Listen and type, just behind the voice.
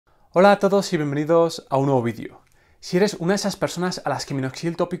Hola a todos y bienvenidos a un nuevo vídeo. Si eres una de esas personas a las que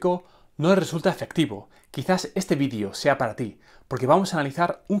minoxidil tópico no les resulta efectivo, quizás este vídeo sea para ti, porque vamos a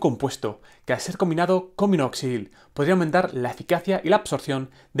analizar un compuesto que al ser combinado con minoxidil podría aumentar la eficacia y la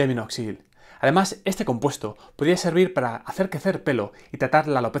absorción de minoxidil. Además, este compuesto podría servir para hacer crecer pelo y tratar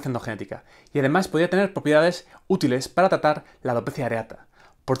la alopecia androgenética, y además podría tener propiedades útiles para tratar la alopecia areata.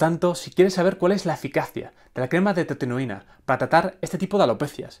 Por tanto, si quieres saber cuál es la eficacia de la crema de tretinoína para tratar este tipo de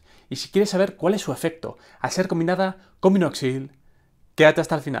alopecias, y si quieres saber cuál es su efecto al ser combinada con minoxidil, quédate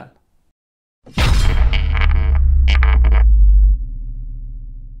hasta el final.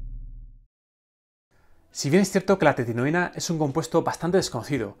 Si bien es cierto que la tretinoína es un compuesto bastante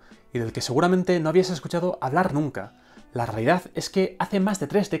desconocido y del que seguramente no habías escuchado hablar nunca, la realidad es que hace más de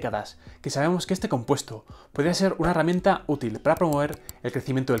 3 décadas que sabemos que este compuesto podría ser una herramienta útil para promover el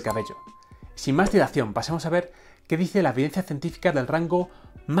crecimiento del cabello. Sin más dilación, pasemos a ver qué dice la evidencia científica del rango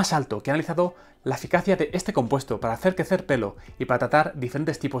más alto que ha analizado la eficacia de este compuesto para hacer crecer pelo y para tratar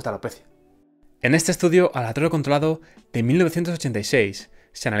diferentes tipos de alopecia. En este estudio aleatorio controlado de 1986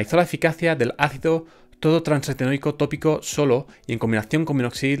 se analizó la eficacia del ácido todo transretinoico tópico solo y en combinación con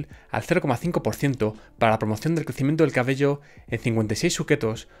minoxidil al 0,5% para la promoción del crecimiento del cabello en 56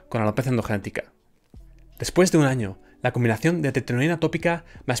 sujetos con alopecia androgenética. Después de un año, la combinación de tretinoína tópica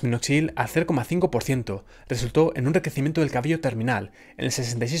más minoxidil al 0,5% resultó en un recrecimiento del cabello terminal en el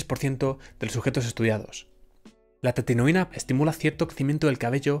 66% de los sujetos estudiados. La tretinoína estimula cierto crecimiento del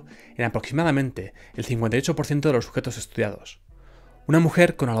cabello en aproximadamente el 58% de los sujetos estudiados. Una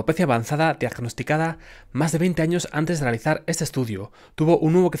mujer con alopecia avanzada diagnosticada más de 20 años antes de realizar este estudio tuvo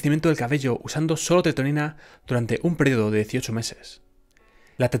un nuevo crecimiento del cabello usando solo tretinoína durante un periodo de 18 meses.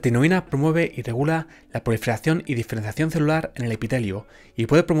 La tretinoína promueve y regula la proliferación y diferenciación celular en el epitelio y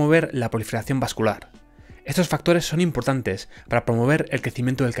puede promover la proliferación vascular. Estos factores son importantes para promover el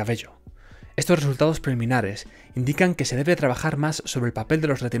crecimiento del cabello. Estos resultados preliminares indican que se debe trabajar más sobre el papel de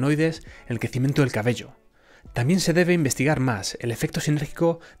los retinoides en el crecimiento del cabello. También se debe investigar más el efecto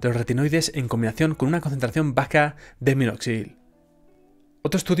sinérgico de los retinoides en combinación con una concentración baja de minoxidil.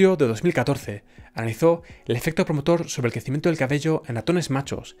 Otro estudio de 2014 analizó el efecto promotor sobre el crecimiento del cabello en ratones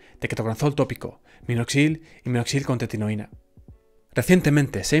machos de ketoconazol tópico, minoxidil y minoxidil con tretinoína.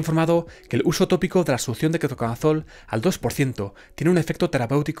 Recientemente se ha informado que el uso tópico de la solución de ketoconazol al 2% tiene un efecto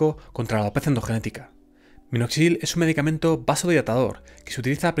terapéutico contra la alopecia androgenética. Minoxidil es un medicamento vasodilatador que se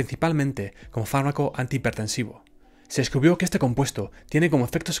utiliza principalmente como fármaco antihipertensivo. Se descubrió que este compuesto tiene como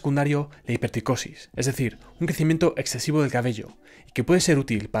efecto secundario la hipertricosis, es decir, un crecimiento excesivo del cabello, y que puede ser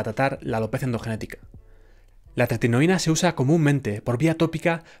útil para tratar la alopecia androgenética. La tretinoína se usa comúnmente por vía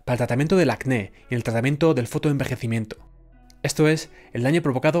tópica para el tratamiento del acné y el tratamiento del fotoenvejecimiento. Esto es, el daño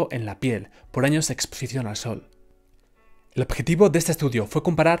provocado en la piel por años de exposición al sol. El objetivo de este estudio fue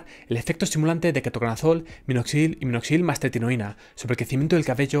comparar el efecto estimulante de ketoconazol, minoxidil y minoxidil más tretinoína sobre el crecimiento del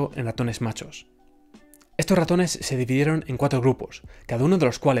cabello en ratones machos. Estos ratones se dividieron en 4 grupos, cada uno de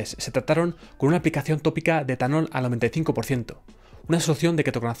los cuales se trataron con una aplicación tópica de etanol al 95%, una solución de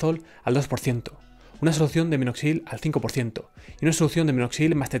ketoconazol al 2%, una solución de minoxidil al 5% y una solución de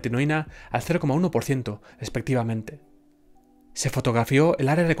minoxidil más tretinoína al 0,1% respectivamente. Se fotografió el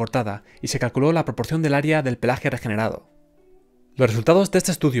área recortada y se calculó la proporción del área del pelaje regenerado. Los resultados de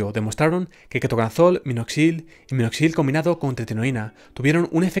este estudio demostraron que ketoconazol, minoxidil y minoxidil combinado con tretinoína tuvieron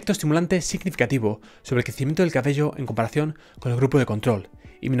un efecto estimulante significativo sobre el crecimiento del cabello en comparación con el grupo de control,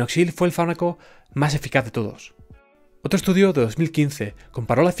 y minoxidil fue el fármaco más eficaz de todos. Otro estudio de 2015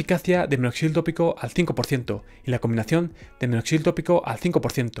 comparó la eficacia de minoxidil tópico al 5% y la combinación de minoxidil tópico al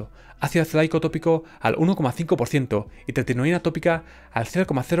 5%, ácido acelaico tópico al 1,5% y tretinoína tópica al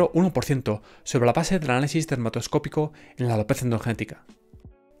 0,01% sobre la base del análisis dermatoscópico en la alopecia androgenética.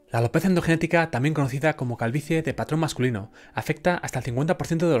 La alopecia androgenética, también conocida como calvicie de patrón masculino, afecta hasta el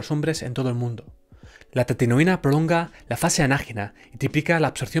 50% de los hombres en todo el mundo. La tretinoína prolonga la fase anágena y triplica la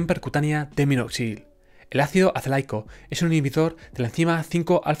absorción percutánea de minoxidil. El ácido acelaico es un inhibidor de la enzima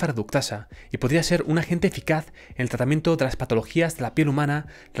 5-alfa reductasa y podría ser un agente eficaz en el tratamiento de las patologías de la piel humana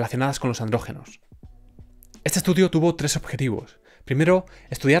relacionadas con los andrógenos. Este estudio tuvo 3 objetivos. Primero,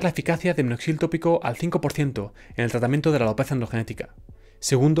 estudiar la eficacia de minoxidil tópico al 5% en el tratamiento de la alopecia androgenética.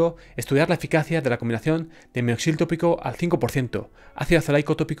 Segundo, estudiar la eficacia de la combinación de minoxidil tópico al 5%, ácido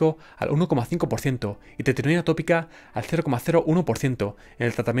acelaico tópico al 1,5% y tretinoína tópica al 0,01% en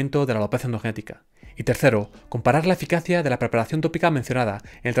el tratamiento de la alopecia androgenética. Y tercero, comparar la eficacia de la preparación tópica mencionada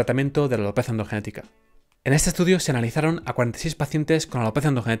en el tratamiento de la alopecia androgenética. En este estudio se analizaron a 46 pacientes con alopecia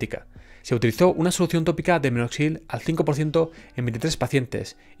androgenética. Se utilizó una solución tópica de minoxidil al 5% en 23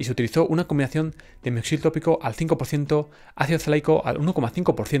 pacientes y se utilizó una combinación de minoxidil tópico al 5%, ácido oxaleico al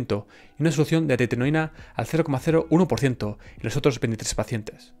 1,5% y una solución de tretinoína al 0,01% en los otros 23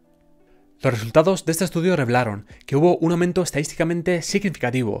 pacientes. Los resultados de este estudio revelaron que hubo un aumento estadísticamente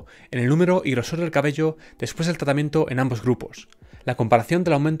significativo en el número y grosor del cabello después del tratamiento en ambos grupos. La comparación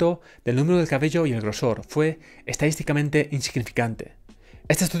del aumento del número del cabello y el grosor fue estadísticamente insignificante.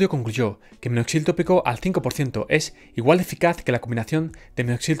 Este estudio concluyó que minoxidil tópico al 5% es igual de eficaz que la combinación de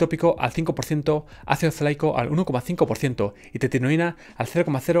minoxidil tópico al 5%, ácido oxaleico al 1,5% y tretinoína al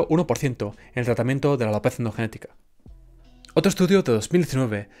 0,01% en el tratamiento de la alopecia androgenética. Otro estudio de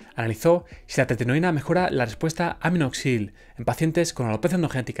 2019 analizó si la tretinoína mejora la respuesta a minoxidil en pacientes con alopecia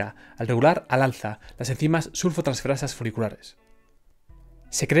androgenética al regular al alza las enzimas sulfotransferasas foliculares.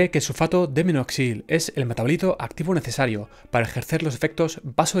 Se cree que el sulfato de minoxidil es el metabolito activo necesario para ejercer los efectos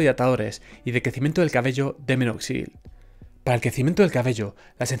vasodilatadores y de crecimiento del cabello de minoxidil. Para el crecimiento del cabello,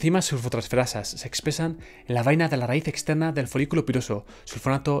 las enzimas sulfotransferasas se expresan en la vaina de la raíz externa del folículo piloso,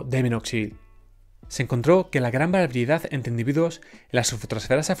 sulfonato de minoxidil. Se encontró que la gran variabilidad entre individuos en la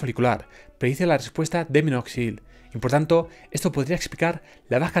sulfotransferasa folicular predice la respuesta de minoxidil y por tanto esto podría explicar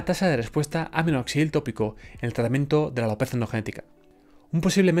la baja tasa de respuesta a minoxidil tópico en el tratamiento de la alopecia androgenética. Un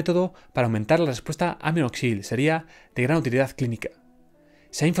posible método para aumentar la respuesta a minoxidil sería de gran utilidad clínica.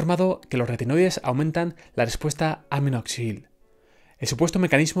 Se ha informado que los retinoides aumentan la respuesta a minoxidil. El supuesto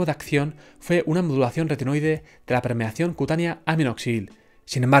mecanismo de acción fue una modulación retinoide de la permeación cutánea a minoxidil.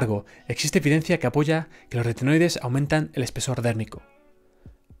 Sin embargo, existe evidencia que apoya que los retinoides aumentan el espesor dérmico.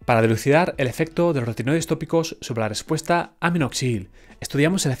 Para dilucidar el efecto de los retinoides tópicos sobre la respuesta a minoxidil,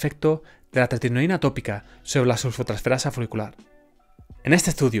 estudiamos el efecto de la tretinoína tópica sobre la sulfotransferasa folicular. En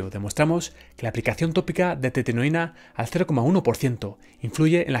este estudio demostramos que la aplicación tópica de tretinoína al 0,1%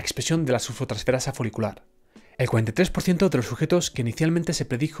 influye en la expresión de la sulfotransferasa folicular. El 43% de los sujetos que inicialmente se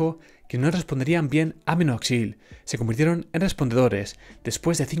predijo que no responderían bien a minoxidil se convirtieron en respondedores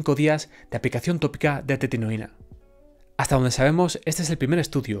después de 5 días de aplicación tópica de tretinoína. Hasta donde sabemos, este es el primer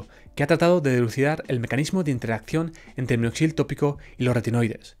estudio que ha tratado de dilucidar el mecanismo de interacción entre el minoxidil tópico y los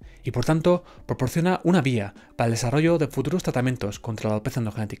retinoides, y por tanto proporciona una vía para el desarrollo de futuros tratamientos contra la alopecia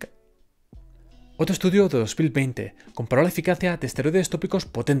androgenética. Otro estudio de 2020 comparó la eficacia de esteroides tópicos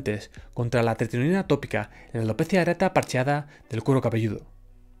potentes contra la tretinoína tópica en la alopecia areata parcheada del cuero cabelludo.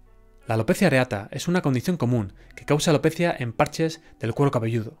 La alopecia areata es una condición común que causa alopecia en parches del cuero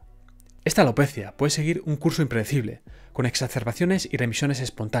cabelludo. Esta alopecia puede seguir un curso impredecible, con exacerbaciones y remisiones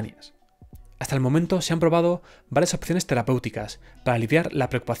espontáneas. Hasta el momento se han probado varias opciones terapéuticas para aliviar la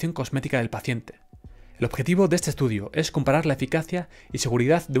preocupación cosmética del paciente. El objetivo de este estudio es comparar la eficacia y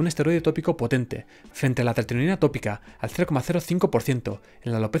seguridad de un esteroide tópico potente frente a la tretinoína tópica al 0,05%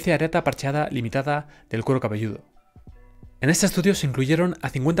 en la alopecia areata parcheada limitada del cuero cabelludo. En este estudio se incluyeron a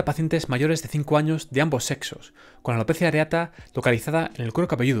 50 pacientes mayores de 5 años de ambos sexos, con alopecia areata localizada en el cuero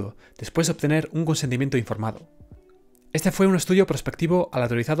cabelludo, después de obtener un consentimiento informado. Este fue un estudio prospectivo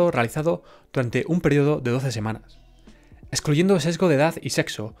aleatorizado realizado durante un periodo de 12 semanas. Excluyendo el sesgo de edad y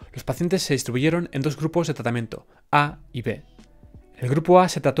sexo, los pacientes se distribuyeron en dos grupos de tratamiento, A y B. El grupo A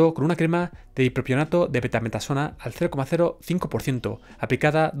se trató con una crema de dipropionato de betametasona al 0,05%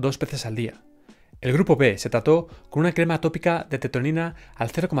 aplicada 2 veces al día. El grupo B se trató con una crema tópica de tretinoína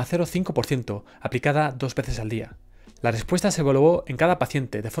al 0,05% aplicada 2 veces al día. La respuesta se evaluó en cada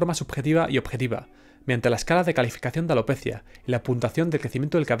paciente de forma subjetiva y objetiva, mediante la escala de calificación de alopecia y la puntuación del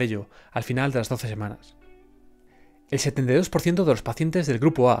crecimiento del cabello al final de las 12 semanas. El 72% de los pacientes del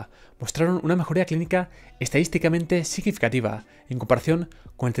grupo A mostraron una mejoría clínica estadísticamente significativa en comparación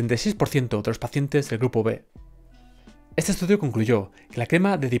con el 36% de los pacientes del grupo B. Este estudio concluyó que la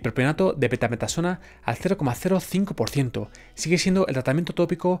crema de dipropionato de betametasona al 0,05% sigue siendo el tratamiento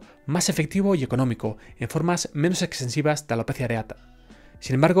tópico más efectivo y económico en formas menos extensivas de alopecia areata.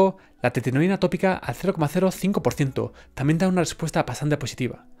 Sin embargo, la tretinoína tópica al 0,05% también da una respuesta bastante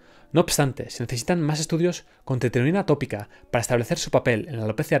positiva. No obstante, se necesitan más estudios con tretinoína tópica para establecer su papel en la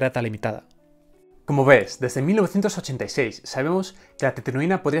alopecia areata limitada. Como ves, desde 1986 sabemos que la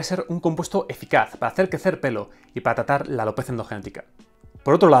tretinoína podría ser un compuesto eficaz para hacer crecer pelo y para tratar la alopecia androgenética.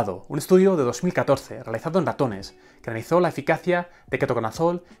 Por otro lado, un estudio de 2014 realizado en ratones que analizó la eficacia de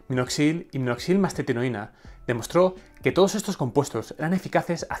ketoconazol, minoxidil y minoxidil más tretinoína demostró que todos estos compuestos eran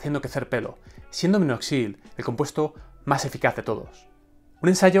eficaces haciendo crecer pelo, siendo minoxidil el compuesto más eficaz de todos. Un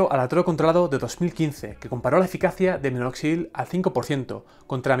ensayo aleatorio controlado de 2015 que comparó la eficacia de minoxidil al 5%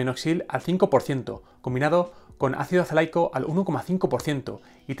 contra minoxidil al 5% combinado con ácido azelaico al 1,5%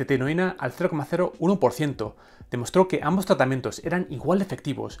 y tretinoína al 0,01%, demostró que ambos tratamientos eran igual de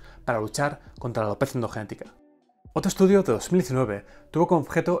efectivos para luchar contra la alopecia androgenética. Otro estudio de 2019 tuvo como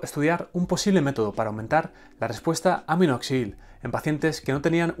objeto estudiar un posible método para aumentar la respuesta a minoxidil en pacientes que no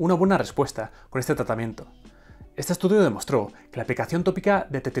tenían una buena respuesta con este tratamiento. Este estudio demostró que la aplicación tópica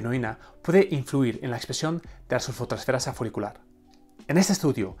de tretinoína puede influir en la expresión de la sulfotransferasa folicular. En este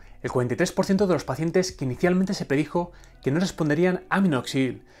estudio, el 43% de los pacientes que inicialmente se predijo que no responderían a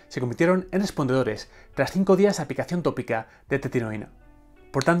minoxidil se convirtieron en respondedores tras 5 días de aplicación tópica de tretinoína.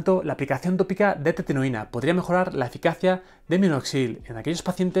 Por tanto, la aplicación tópica de tretinoína podría mejorar la eficacia de minoxidil en aquellos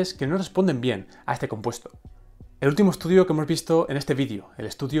pacientes que no responden bien a este compuesto. El último estudio que hemos visto en este vídeo, el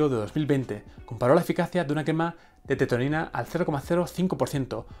estudio de 2020, comparó la eficacia de una crema de tretinoína al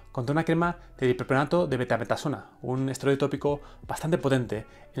 0,05% contra una crema de dipropionato de betametasona, un esteroide tópico bastante potente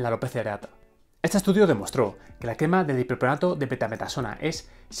en la alopecia areata. Este estudio demostró que la crema de dipropionato de betametasona es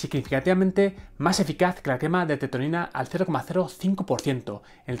significativamente más eficaz que la crema de tretinoína al 0,05%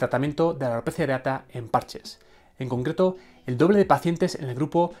 en el tratamiento de la alopecia areata en parches. En concreto, el doble de pacientes en el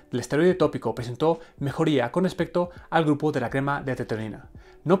grupo del esteroide tópico presentó mejoría con respecto al grupo de la crema de tretinoína.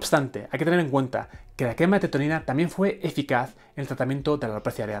 No obstante, hay que tener en cuenta que la crema de tretinoína también fue eficaz en el tratamiento de la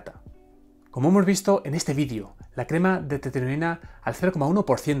alopecia areata. Como hemos visto en este vídeo, la crema de tretinoína al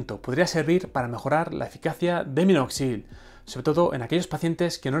 0,1% podría servir para mejorar la eficacia de minoxidil, sobre todo en aquellos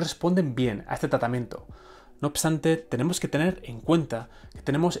pacientes que no responden bien a este tratamiento. No obstante, tenemos que tener en cuenta que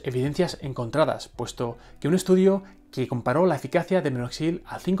tenemos evidencias encontradas, puesto que un estudio que comparó la eficacia de minoxidil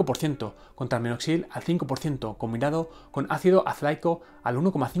al 5% contra minoxidil al 5% combinado con ácido azelaico al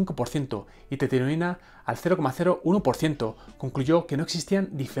 1,5% y tretinoína al 0,01% concluyó que no existían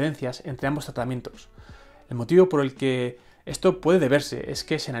diferencias entre ambos tratamientos. El motivo por el que esto puede deberse es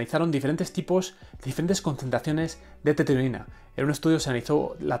que se analizaron diferentes concentraciones de tretinoína. En un estudio se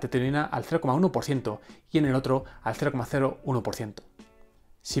analizó la tretinoína al 0,1% y en el otro al 0,01%.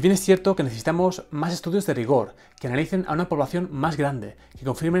 Si bien es cierto que necesitamos más estudios de rigor que analicen a una población más grande, que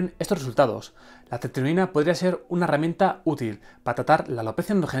confirmen estos resultados, la tretinoína podría ser una herramienta útil para tratar la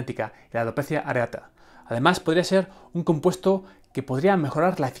alopecia androgenética y la alopecia areata. Además, podría ser un compuesto que podría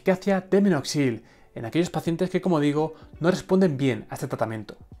mejorar la eficacia de minoxidil en aquellos pacientes que, como digo, no responden bien a este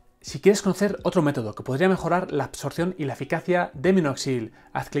tratamiento. Si quieres conocer otro método que podría mejorar la absorción y la eficacia de minoxidil,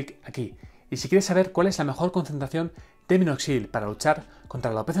 haz clic aquí. Y si quieres saber cuál es la mejor concentración de minoxidil para luchar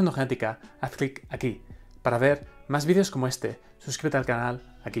contra la alopecia androgenética, haz clic aquí. Para ver más vídeos como este, suscríbete al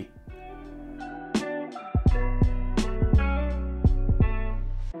canal aquí.